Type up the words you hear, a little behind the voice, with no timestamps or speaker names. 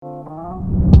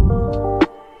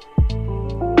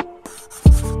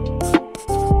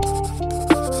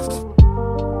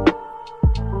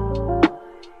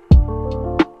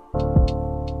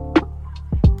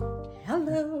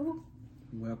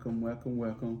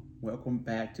Welcome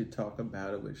back to Talk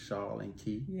About It with Charl and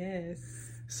Key. Yes.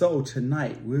 So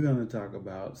tonight we're going to talk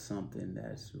about something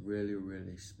that's really,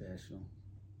 really special.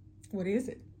 What is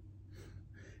it?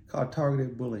 Called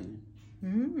targeted bullying.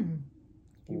 You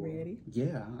ready?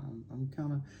 Yeah, I'm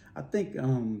kind of. I think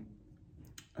I'm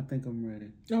ready.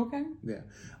 Okay. Yeah.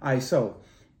 All right. So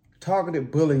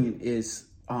targeted bullying is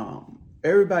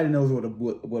everybody knows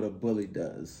what a bully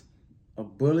does. A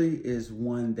bully is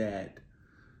one that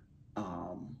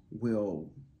will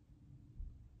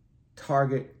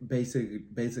target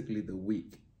basically the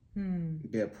weak.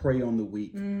 They'll prey on the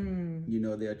weak. You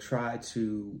know, they'll try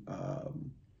to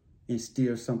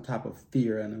instill some type of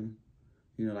fear in them.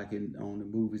 You know, like on the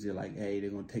movies, they're like, hey, they're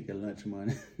going to take your lunch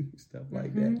money, stuff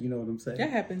like that. You know what I'm saying? That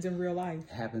happens in real life.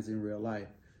 It happens in real life.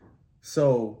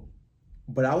 So,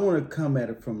 but I want to come at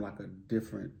it from like a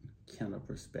different kind of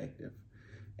perspective.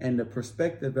 And the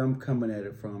perspective I'm coming at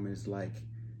it from is like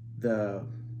the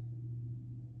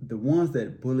ones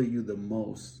that bully you the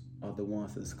most are the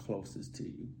ones that's closest to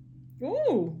you.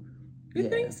 Ooh, you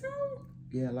think so?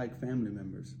 Yeah, like family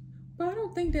members. But I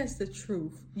don't think that's the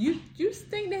truth. You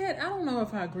think that? I don't know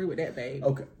if I agree with that, babe.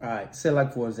 Okay, all right. Say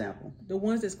like, for example. The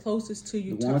ones that's closest to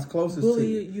you. The ones closest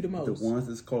bully to you the most. The ones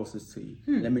that's closest to you.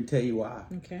 Let me tell you why.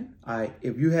 Okay. All right,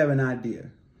 if you have an idea,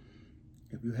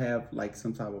 if you have like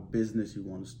some type of business you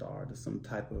want to start or some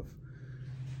type of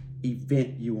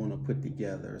event you want to put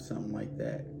together or something like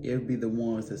that, it'll be the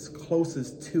ones that's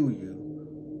closest to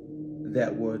you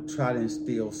that will try to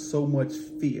instill so much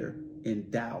fear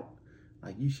and doubt.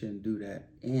 Like, you shouldn't do that.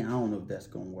 And I don't know if that's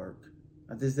going to work.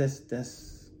 That's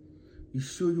you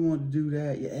sure you want to do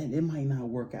that? Yeah, and it might not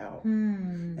work out.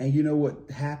 And you know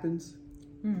what happens?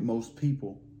 Most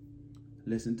people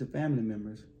listen to family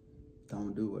members,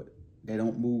 don't do it. They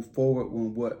don't move forward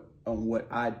on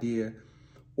what idea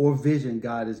or vision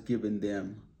God has given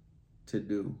them to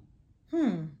do.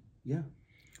 Yeah.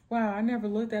 Wow, I never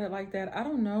looked at it like that. I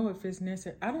don't know if it's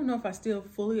necessary. I don't know if I still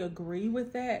fully agree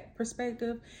with that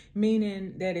perspective,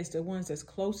 meaning that it's the ones that's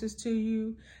closest to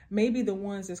you. Maybe the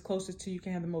ones that's closest to you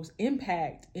can have the most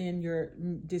impact in your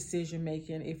decision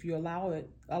making if you allow it.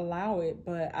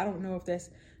 But I don't know if that's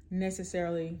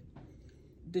necessarily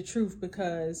the truth,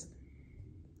 because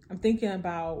I'm thinking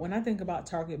about, when I think about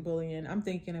target bullying, I'm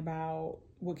thinking about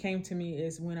what came to me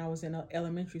is when I was in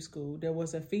elementary school, there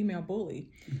was a female bully.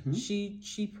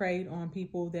 She preyed on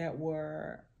people that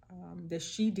were, that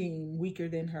she deemed weaker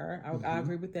than her. I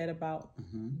agree with that about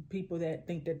people that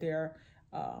think that they're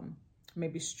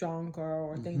maybe stronger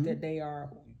or think that they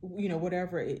are, you know,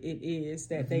 whatever it is,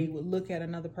 that they would look at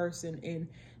another person and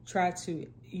try to,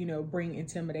 you know, bring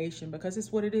intimidation, because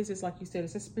it's what it is. It's like you said,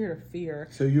 it's a spirit of fear.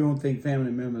 So you don't think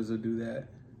family members will do that?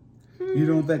 You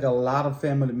don't think a lot of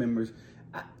family members...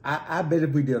 I bet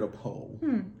if we did a poll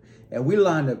and we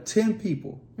lined up 10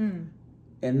 people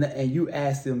and you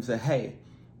asked them, say, hey,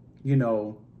 you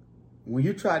know, when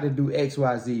you tried to do X,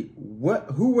 Y, Z,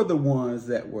 who were the ones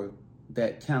that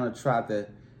kind of tried to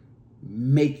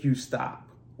make you stop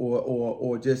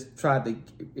or just tried to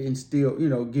instill, you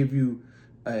know, give you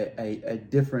a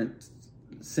different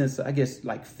sense, I guess,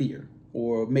 like fear,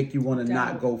 or make you want to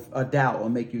not go, a doubt, or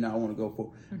make you not want to go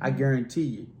for. I guarantee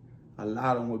you, a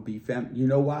lot of them would be family. You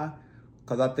know why?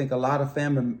 Because I think a lot of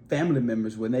family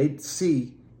members, when they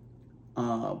see,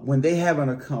 when they haven't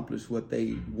accomplished what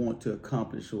they want to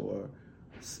accomplish,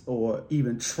 or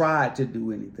even tried to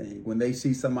do anything, when they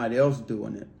see somebody else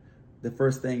doing it, the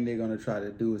first thing they're going to try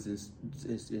to do is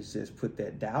just put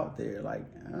that doubt there. Like,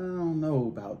 I don't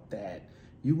know about that.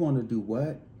 You want to do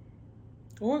what?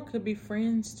 Or it could be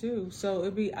friends too. So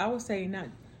it'd be, I would say, not.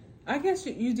 I guess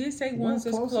you did say ones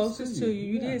that's closest to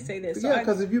you. You did say that. So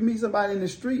because if you meet somebody in the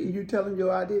street and you tell them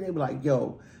your idea, they be like,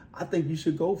 yo, I think you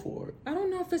should go for it. I don't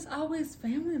know if it's always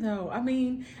family, though. I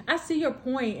mean, I see your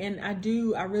point, and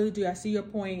I really do. I see your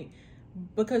point,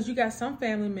 because you got some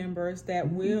family members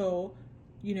that will,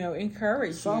 you know,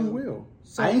 encourage some you. Will.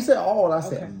 So, I ain't said all, I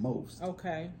said most.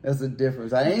 Okay. That's the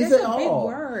difference. I ain't said all. That's a big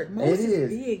word. Most is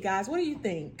big, guys. What do you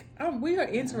think? We are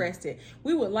interested.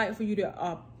 We would like for you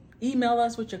to email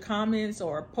us with your comments,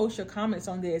 or post your comments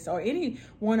on this, or any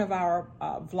one of our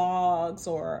vlogs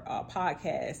or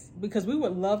podcasts, because we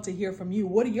would love to hear from you.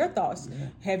 What are your thoughts?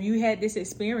 Have you had this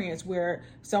experience where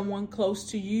someone close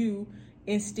to you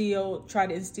try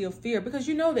to instill fear? Because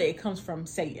you know that it comes from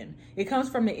Satan. It comes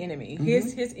from the enemy.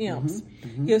 His imps.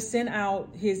 He'll send out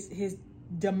his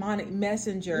demonic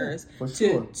messengers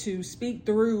to speak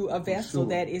through a vessel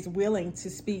that is willing to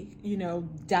speak, you know,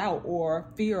 doubt or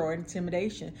fear or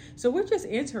intimidation. So we're just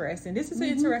interested. This is an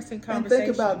interesting conversation.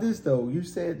 And think about this though. You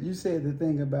said the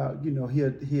thing about, you know,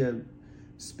 he'll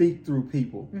speak through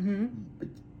people.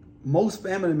 Most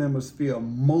family members feel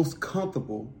most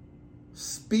comfortable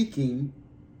speaking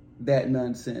that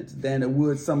nonsense than it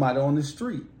would somebody on the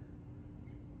street.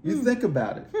 You think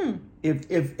about it.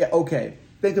 If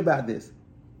think about this.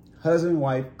 Husband,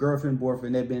 wife, girlfriend,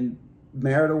 boyfriend, they've been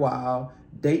married a while,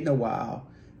 dating a while.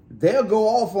 They'll go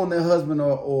off on their husband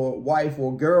or wife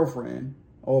or girlfriend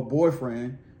or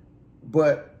boyfriend,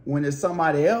 but when it's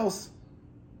somebody else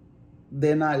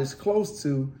they're not as close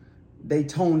to, they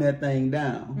tone that thing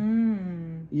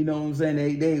down. You know what I'm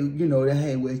saying? They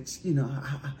hey, well,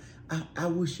 I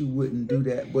wish you wouldn't do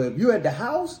that. But if you're at the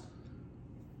house,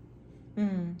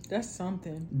 that's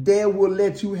something. They will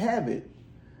let you have it.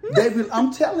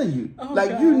 I'm telling you,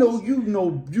 gosh.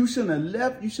 You shouldn't have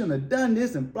left. You shouldn't have done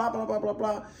this and blah blah blah blah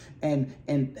blah. And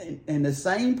the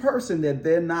same person that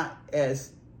they're not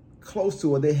as close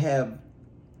to, or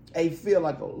they feel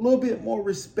like a little bit more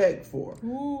respect for,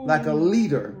 like a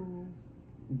leader.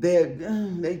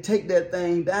 They take that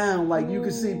thing down. Like you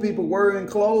can see people wearing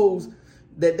clothes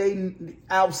that they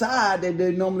outside that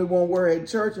they normally won't wear at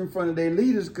church in front of their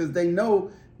leaders, because they know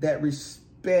that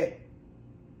respect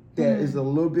that is a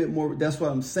little bit more. That's what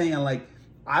I'm saying. Like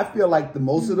I feel like the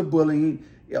most of the bullying,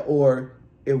 or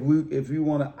if you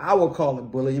want to, I will call it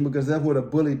bullying, because that's what a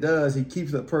bully does. He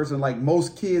keeps a person, like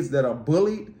most kids that are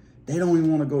bullied, they don't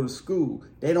even want to go to school.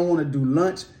 They don't want to do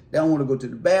lunch. They don't want to go to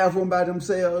the bathroom by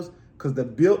themselves, because the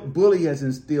bully has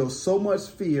instilled so much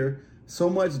fear, so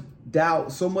much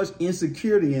doubt, so much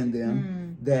insecurity in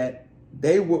them that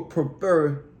they would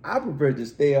prefer to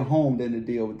stay at home than to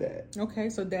deal with that. Okay,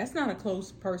 so that's not a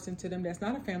close person to them. That's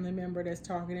not a family member that's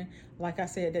targeting. Like I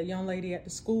said, that young lady at the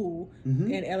school,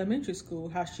 in elementary school,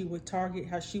 how she would target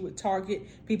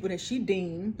people that she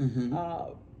deemed,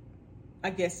 I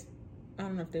guess, I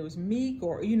don't know if they was meek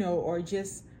or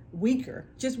just weaker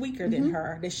than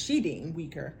her, that she deemed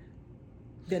weaker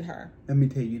than her. Let me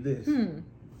tell you this.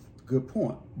 Good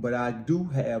point. But I do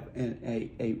have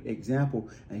an example,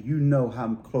 and you know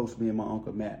how close me and my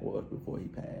Uncle Matt was before he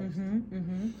passed.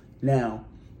 Now,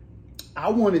 I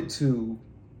wanted to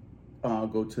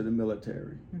go to the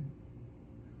military,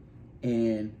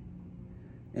 and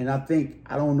I think,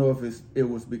 I don't know if it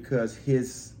was because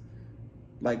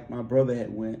my brother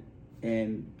had went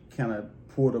and kind of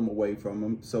pulled him away from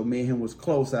him. So me and him was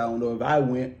close. I don't know if I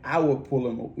went, I would pull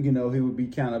him, he would be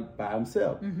kind of by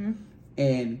himself.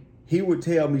 And he would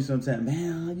tell me sometimes,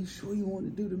 man, are you sure you want to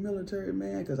do the military,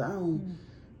 man? Because I don't,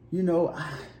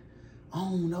 I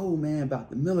don't know, man, about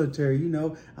the military.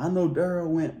 I know Daryl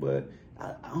went, but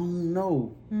I don't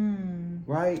know.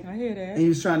 Right? I hear that. And he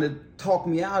was trying to talk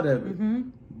me out of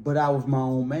it. But I was my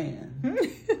own man.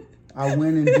 I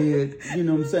went and did, you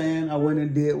know what I'm saying? I went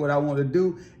and did what I wanted to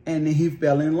do, and then he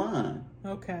fell in line.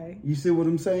 Okay. You see what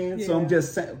I'm saying? Yeah. So I'm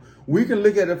just saying, we can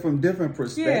look at it from different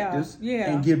perspectives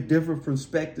and give different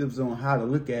perspectives on how to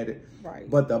look at it. Right.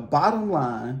 But the bottom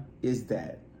line is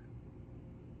that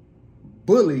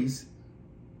bullies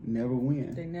never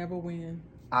win. They never win.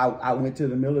 I went to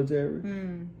the military.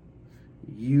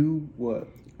 You what?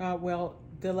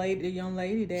 The young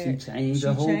lady that she changed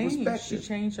her whole perspective. She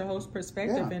changed her whole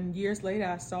perspective, and years later,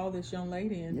 I saw this young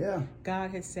lady, and God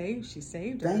had she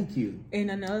saved her. Thank you. And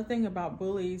another thing about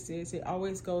bullies is it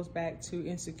always goes back to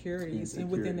insecurities and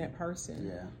within that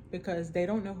person, because they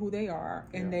don't know who they are,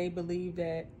 and they believe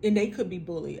that, and they could be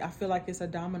bullied. I feel like it's a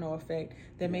domino effect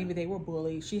that maybe they were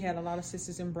bullied. She had a lot of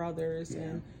sisters and brothers,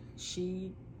 and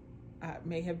she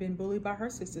may have been bullied by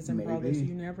her sisters and brothers.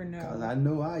 You never know. 'Cause I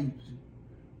know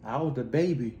I was the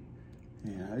baby,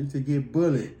 and I used to get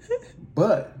bullied,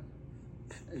 but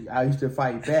I used to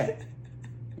fight back.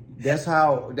 That's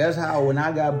how when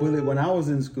I got bullied when I was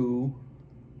in school,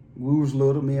 we was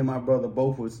little, me and my brother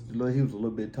both was little. He was a little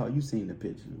bit tall. You seen the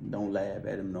picture. Don't laugh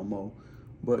at him no more.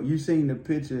 But you seen the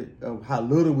picture of how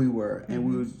little we were, and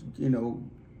we was,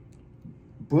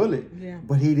 bullied. Yeah.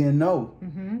 But he didn't know.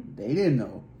 They didn't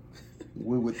know.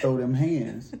 We would throw them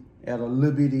hands at a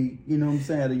little bitty,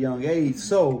 at a young age.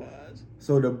 So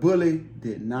the bully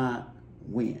did not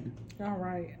win. All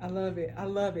right. I love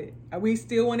it. We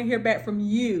still want to hear back from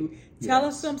you. Tell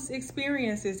us some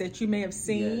experiences that you may have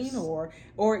seen, or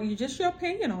you just your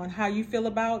opinion on how you feel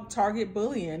about target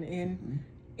bullying and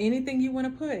anything you want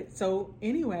to put. So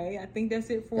anyway, I think that's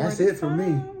it for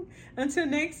me. Until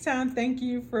next time, thank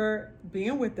you for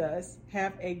being with us.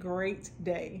 Have a great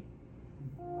day.